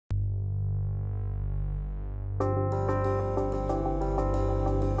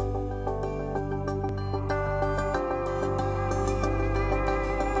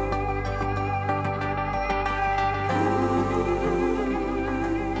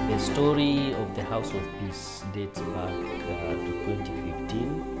The story of the House of Peace dates back to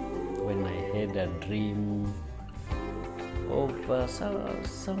 2015 when I had a dream of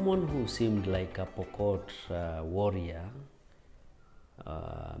someone who seemed like a Pokot warrior,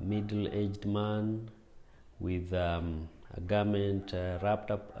 middle-aged man with a garment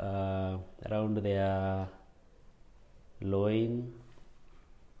wrapped up around their loin.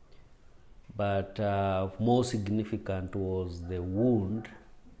 But more significant was the wound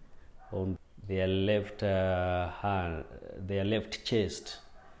on their left hand, their left chest,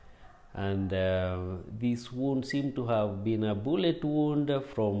 and this wound seemed to have been a bullet wound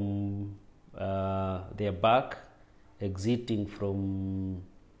from their back, exiting from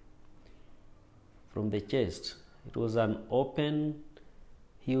the chest. It was an open,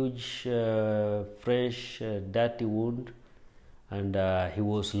 huge, fresh, dirty wound, and he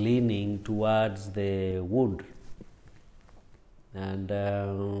was leaning towards the wound,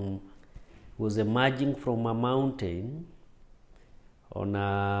 and was emerging from a mountain on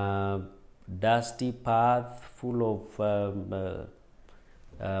a dusty path full of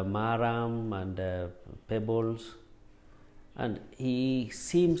maram and pebbles, and he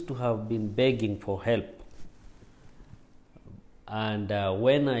seems to have been begging for help. And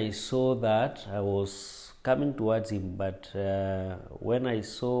when I saw that, I was coming towards him, but when I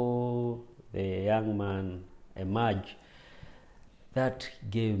saw the young man emerge, that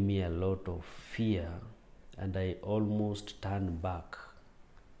gave me a lot of fear, and I almost turned back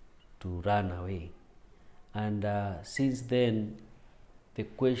to run away. And since then, the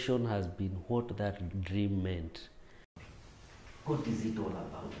question has been what that dream meant. What is it all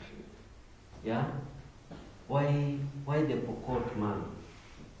about? Yeah? Why the Pokot man?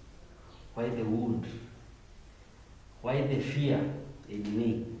 Why the wound? Why the fear in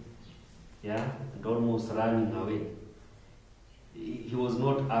me? Yeah? And almost running away. He was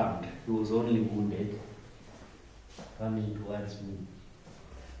not armed, he was only wounded, coming towards me.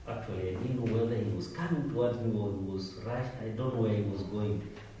 Actually, I didn't know whether he was coming towards me or he was rushed. I don't know where he was going,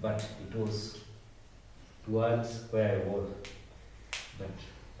 but it was towards where I was. But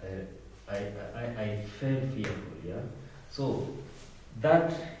I felt fearful, yeah? So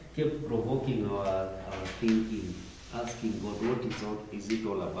that kept provoking our thinking, asking God, what is it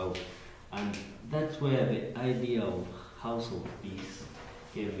all about? And that's where the idea of House of Peace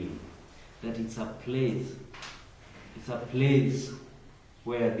came in. That it's a place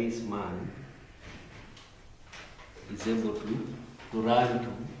where this man is able to run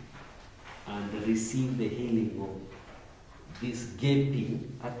to and receive the healing of this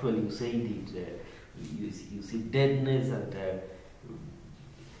gaping. Actually, you said it, you see deadness and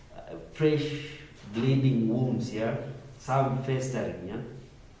fresh bleeding wounds, yeah? Some festering, yeah?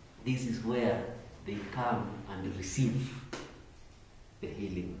 This is where they come and receive the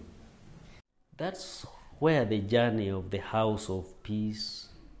healing. That's where the journey of the House of Peace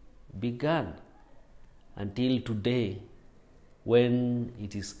began, until today, when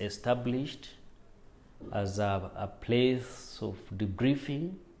it is established as a place of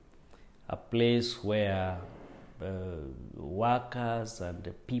debriefing, a place where workers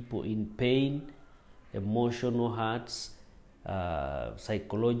and people in pain, emotional hurts,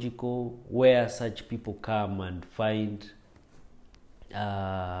 psychological, where such people come and find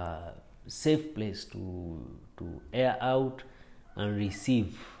a safe place to air out and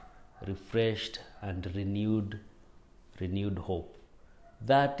receive refreshed and renewed hope.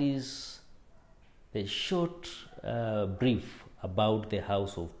 That is the short brief about the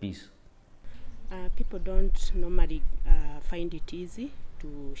House of Peace. People don't normally find it easy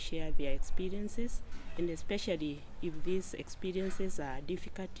to share their experiences, and especially if these experiences are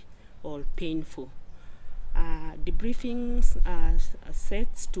difficult or painful. Debriefing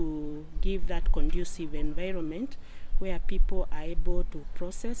sets to give that conducive environment where people are able to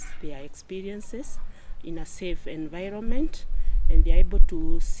process their experiences in a safe environment, and they're able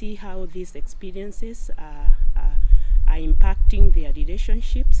to see how these experiences are impacting their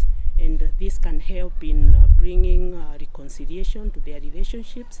relationships, and this can help in bringing reconciliation to their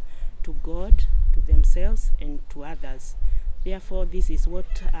relationships, to God, to themselves, and to others. Therefore, this is what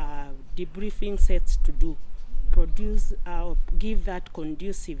debriefing sets to do: produce, give that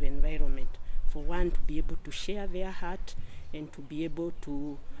conducive environment for one to be able to share their heart and to be able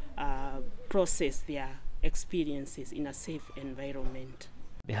to process their experiences in a safe environment.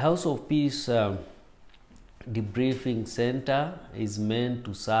 The House of Peace Debriefing Center is meant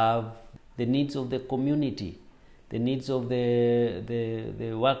to serve the needs of the community, the needs of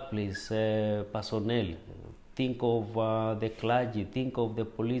the workplace personnel. Think of the clergy, think of the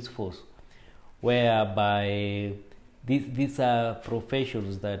police force, whereby these are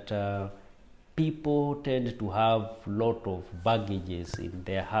professions that people tend to have a lot of baggages in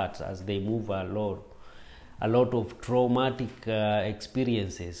their hearts as they move along. A lot of traumatic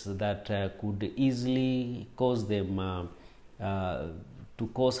experiences that could easily cause them to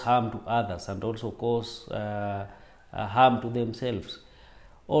cause harm to others and also cause harm to themselves.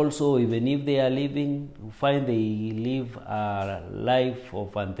 Also, even if they are living, you find they live a life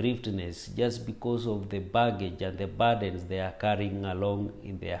of unthriftiness just because of the baggage and the burdens they are carrying along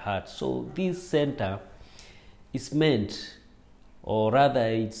in their hearts. So this center is meant, or rather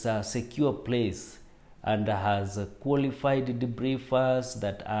it's a secure place, and has qualified debriefers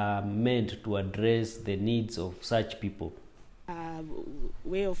that are meant to address the needs of such people.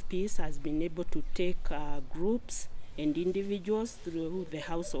 Way of Peace has been able to take groups and individuals through the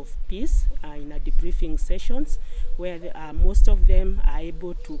House of Peace in a debriefing sessions where most of them are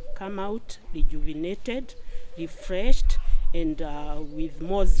able to come out rejuvenated, refreshed, and with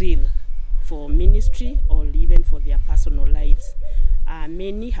more zeal for ministry or even for their personal lives.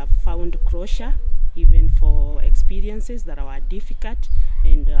 Many have found closure even for experiences that were difficult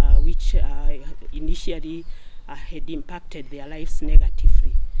and which initially had impacted their lives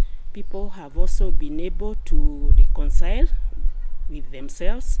negatively. People have also been able to reconcile with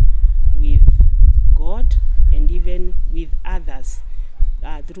themselves, with God, and even with others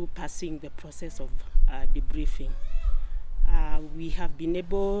through passing the process of debriefing. We have been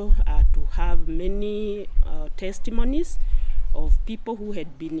able to have many testimonies of people who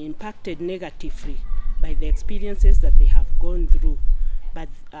had been impacted negatively by the experiences that they have gone through. But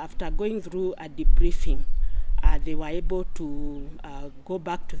after going through a debriefing, they were able to go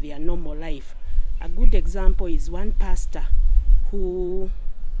back to their normal life. A good example is one pastor who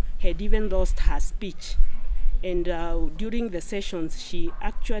had even lost her speech. And during the sessions, she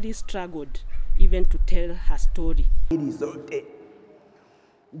actually struggled even to tell her story.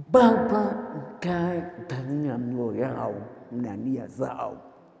 Baba katanya mioyo yao na nia zao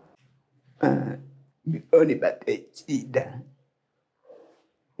mioni bate shida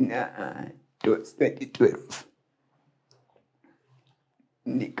na 2012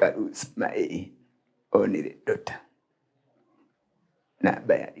 nikaruhusu mai onile dota na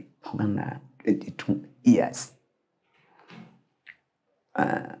bayari na 22 years.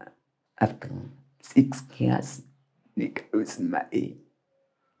 After 6 years nikaruhusu mai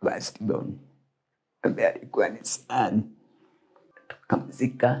basketball ambaye alikuwa ni sana.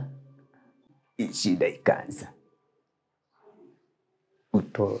 Tukamzika, shida ikaanza.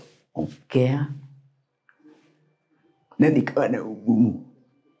 Kutoongea na nikawa na ugumu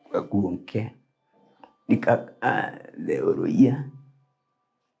wa kuongea. Theoria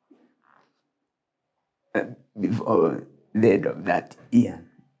before the end of that year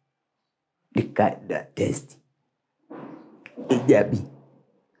nikaenda test ijabi,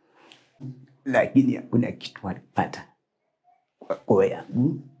 lakini hakuna kitu walipata kwa koo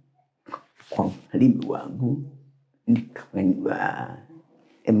yangu, kwa mwalimu wangu. Nikafanywa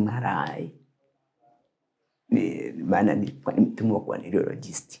MRI, maana nilikuwa nimetumwa kwa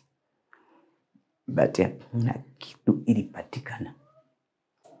neurologist, but hakuna kitu ilipatikana.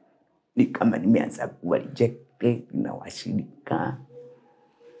 Ni kama nimeanza kuwa rejected na washirika,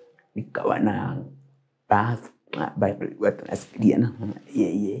 nikawa na baadhi watu nasikiliana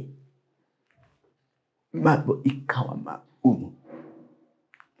yeye. Mambo ikawa magumu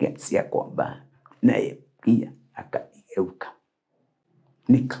kiasi ya kwamba naye pia akageuka.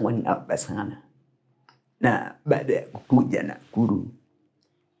 Nikawa naomba sana, na baada ya kukuja Nakuru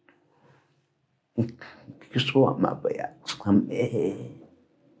nikisoma mambo ya kusamehe,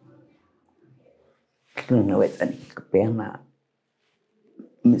 naweza nikapeana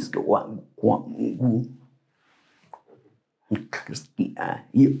mzigo wangu kwa Mungu. Nikasikia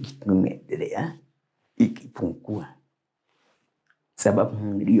hiyo kitu imeendelea ikipungua, sababu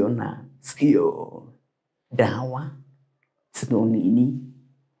niliona sio dawa, sio nini,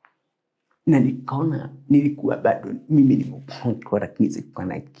 na nikaona nilikuwa bado mimi ni mgonjwa, lakini sikuwa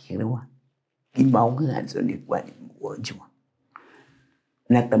nakielewa. Kimawazo nilikuwa ni mgonjwa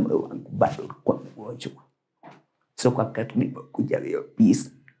na kama wangu bado ulikuwa mgonjwa. So kwa wakati nilipokuja leo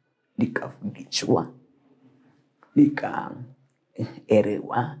peace, nikafundishwa,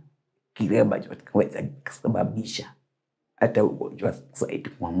 nikaelewa kile ambacho kinaweza kusababisha hata ugonjwa zaidi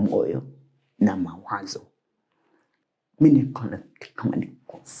kwa moyo na mawazo. Mimi nikaona kama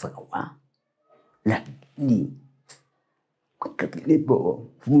niko sawa, lakini wakati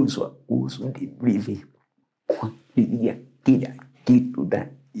nilipofunzwa kuhusu debriefing, kwa kila kitu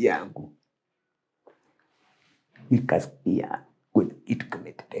ndani yangu, nikasikia kuna kitu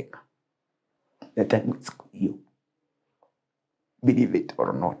kimetendeka. Na tangu siku hiyo believe it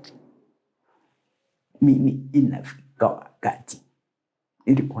or not, mimi inafika wakati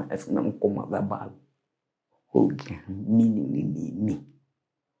nilikuwa nasimama kwa madhabahu, ukiamini ni mimi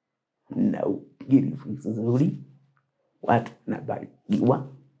na upigiri vizuri, watu nabarikiwa,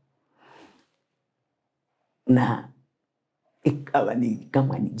 na ikawa ni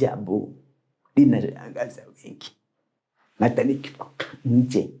kama ni jambo linashangaza wengi. Hata nikitoka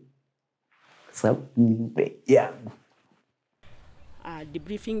nje sababu ni yangu.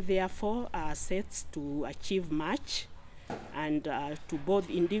 Debriefing therefore sets to achieve much, and to both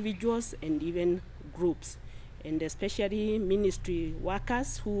individuals and even groups, and especially ministry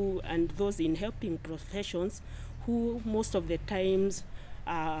workers who and those in helping professions who most of the times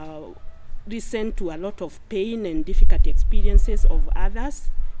listen to a lot of pain and difficult experiences of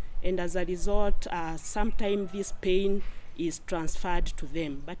others, and as a result sometimes this pain is transferred to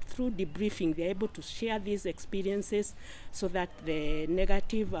them. But through debriefing, they're able to share these experiences so that the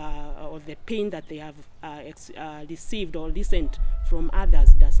negative or the pain that they have received or listened from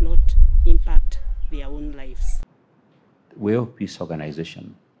others does not impact their own lives. WAPE Peace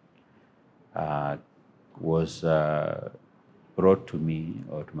Organization was brought to me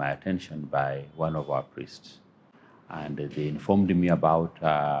or to my attention by one of our priests, and they informed me about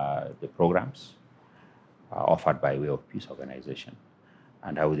the programs offered by WAPE Peace Organization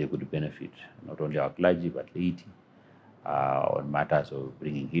and how they could benefit not only our clergy but laity on matters of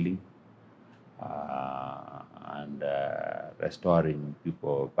bringing healing and restoring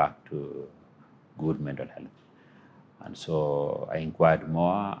people back to good mental health. And so I inquired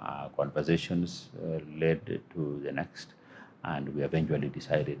more, conversations led to the next, and we eventually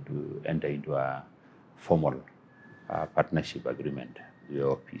decided to enter into a formal partnership agreement with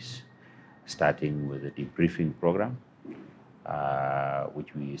WAPE Peace, starting with the debriefing program,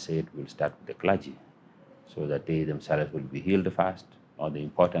 which we said will start with the clergy, so that they themselves will be healed first on the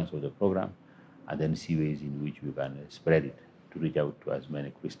importance of the program, and then see ways in which we can spread it to reach out to as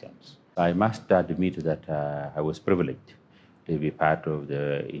many Christians. I must admit that I was privileged to be part of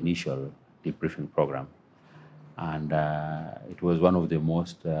the initial debriefing program, and it was one of the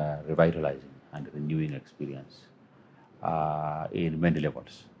most revitalizing and renewing experience in many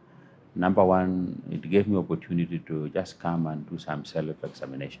levels. Number one, it gave me opportunity to just come and do some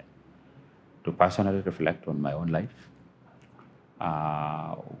self-examination, to personally reflect on my own life.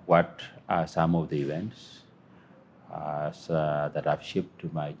 What are some of the events that have shaped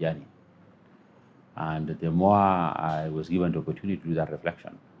my journey? And the more I was given the opportunity to do that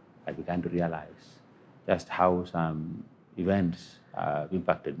reflection, I began to realize just how some events have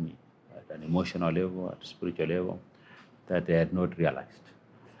impacted me at an emotional level, at a spiritual level, that I had not realized.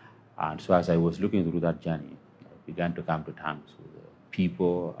 And so as I was looking through that journey, I began to come to terms with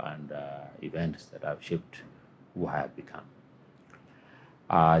people and events that have shaped who I have become.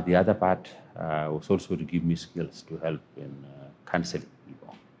 The other part was also to give me skills to help in counseling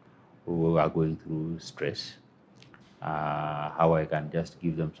people who are going through stress, how I can just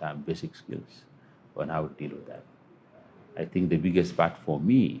give them some basic skills on how to deal with that. I think the biggest part for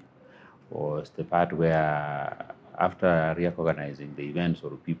me was the part where, after recognizing the events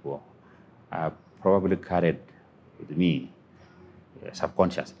or people, I probably carried with me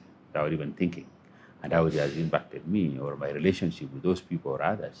subconsciously, without even thinking, and how it has impacted me or my relationship with those people or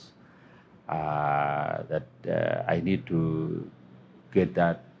others, that I need to get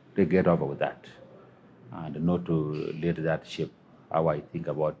over with that, and not to let that shape how I think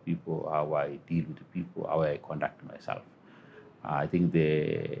about people, how I deal with the people, how I conduct myself. I think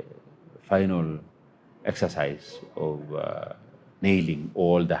the final exercise of nailing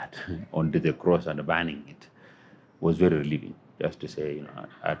all that onto the cross and burning it was very relieving. Just to say,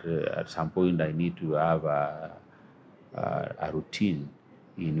 at some point I need to have a routine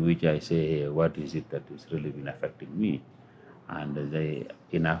in which I say, hey, what is it that has really been affecting me? And say,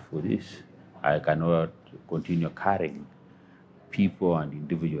 enough with this. I cannot continue carrying people and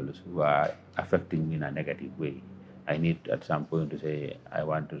individuals who are affecting me in a negative way. I need at some point to say, I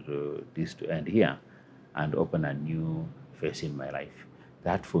want this to end here and open a new phase in my life.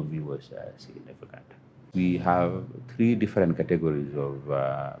 That for me was significant. We have 3 different categories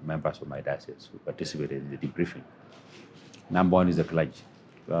of members of my diocese who participated in the debriefing. Number 1 is the clergy.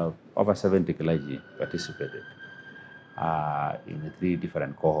 Over 70 clergy participated in the 3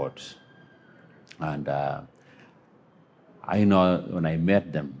 different cohorts. And I know when I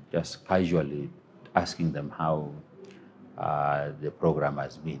met them, just casually asking them how the program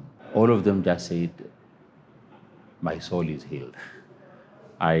has been, all of them just said, my soul is healed.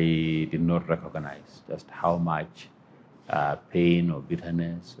 I did not recognize just how much pain or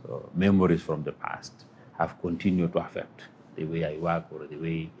bitterness or memories from the past have continued to affect the way I work or the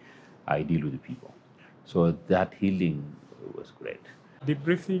way I deal with the people. So that healing was great.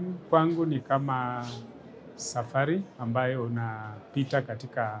 Debriefing kwangu ni kama safari ambayo unapita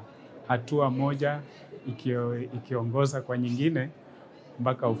katika hatua moja ikiongoza kwa nyingine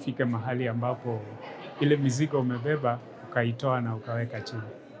mpaka ufike mahali ambapo ile mizigo umebeba ukaitoa na ukaweka chini.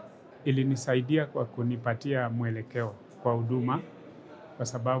 Ilinisaidia kwa kunipatia mwelekeo kwa huduma, kwa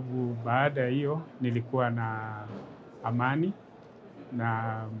sababu baada ya hiyo nilikuwa na amani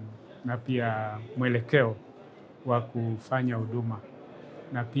na pia mwelekeo wa kufanya huduma,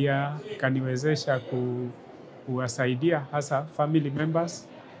 na pia kaniwezesha kuwasaidia hasa family members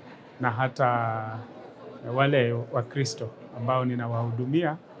na hata wale Wakristo ambao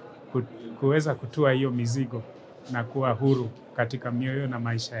ninawahudumia kuweza kutua hiyo mizigo na kuwa huru katika mioyo na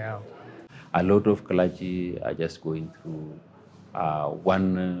maisha yao. A lot of clergy are just going through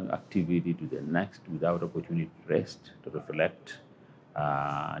one activity to the next without opportunity to rest, to reflect,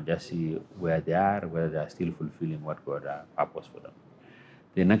 just see where they are, whether they are still fulfilling what God has purpose for them.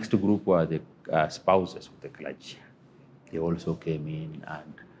 The next group were the spouses of the clergy. They also came in,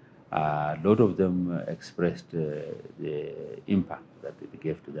 and a lot of them expressed the impact that it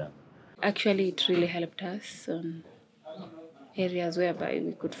gave to them. Actually, it really helped us on areas whereby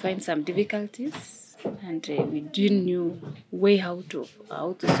we could find some difficulties and we didn't know way how to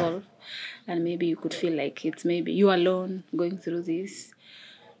solve, and maybe you could feel like it's maybe you alone going through this.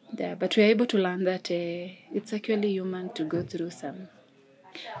 But we are able to learn that it's actually human to go through some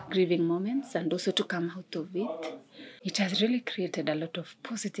grieving moments and also to come out of it. It has really created a lot of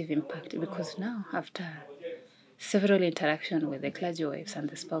positive impact, because now, after several interactions with the clergy wives and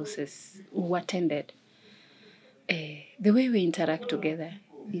the spouses who attended, the way we interact together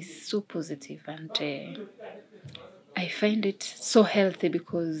is so positive, and I find it so healthy,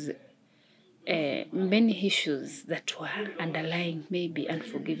 because many issues that were underlying, maybe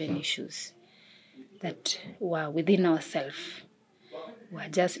unforgiven issues that were within ourselves, were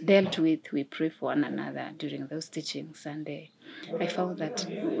just dealt with. We pray for one another during those teachings, and I found that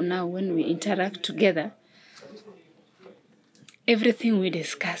now when we interact together, everything we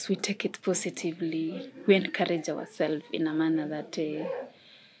discuss, we take it positively. We encourage ourselves in a manner that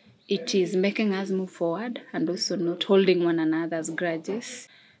it is making us move forward, and also not holding one another's grudges,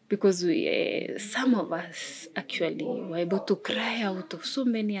 because some of us actually were able to cry out of so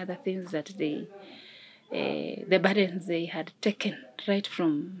many other things that the burdens they had taken right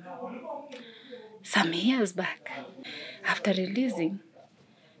from some years back. After releasing,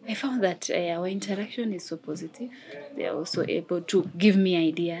 I found that our interaction is so positive. They are also able to give me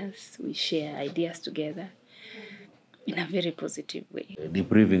ideas. We share ideas together in a very positive way.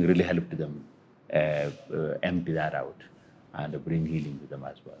 Debriefing really helped them empty that out and bring healing to them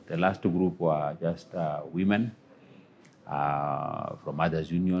as well. The last group were just women from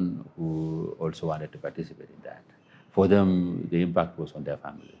Mothers Union who also wanted to participate in that. For them, the impact was on their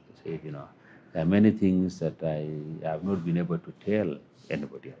family. They said, there are many things that I have not been able to tell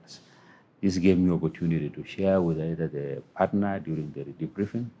anybody else. This gave me opportunity to share with either the partner during the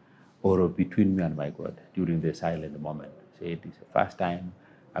debriefing or between me and my God during the silent moment. Say it is the first time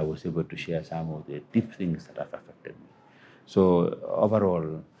I was able to share some of the deep things that have affected me. So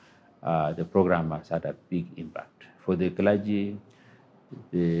overall, the program has had a big impact. For the clergy,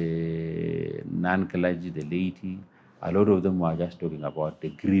 the non-clergy, the laity, a lot of them were just talking about the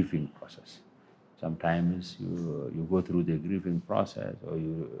grieving process. Sometimes you go through the grieving process,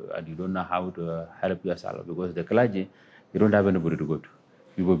 and you don't know how to help yourself, because the clergy, you don't have anybody to go to.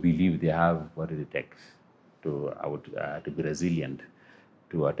 People believe they have what it takes to be resilient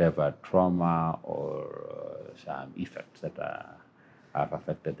to whatever trauma or some effects that have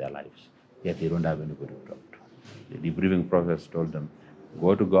affected their lives. Yet they don't have anybody to talk to. The debriefing process told them,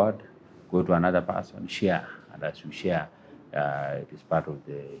 go to God, go to another person, share. And as you share, it is part of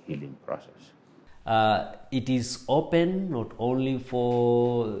the healing process. It is open not only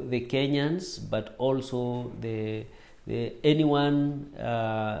for the Kenyans, but also anyone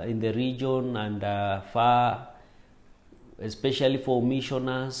in the region and far, especially for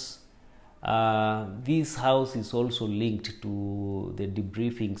missioners. This house is also linked to the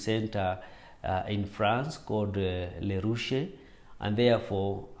debriefing center in France called Le Ruche, and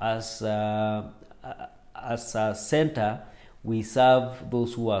therefore as a center, we serve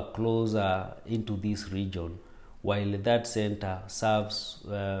those who are closer into this region, while that center serves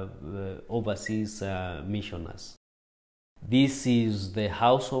overseas missioners. This is the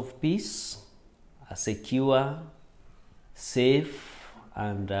house of peace, a secure, safe,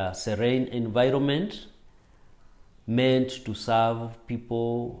 and serene environment meant to serve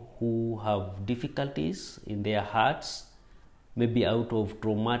people who have difficulties in their hearts maybe out of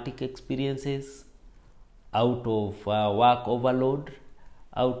traumatic experiences, out of work overload,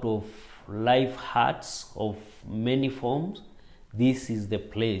 out of life hurts of many forms, this is the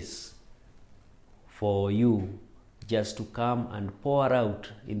place for you just to come and pour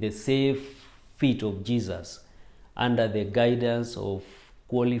out in the safe feet of Jesus under the guidance of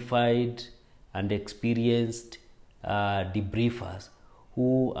qualified and experienced debriefers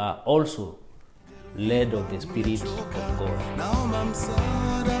who are also led of the Spirit of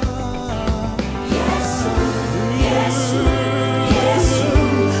God.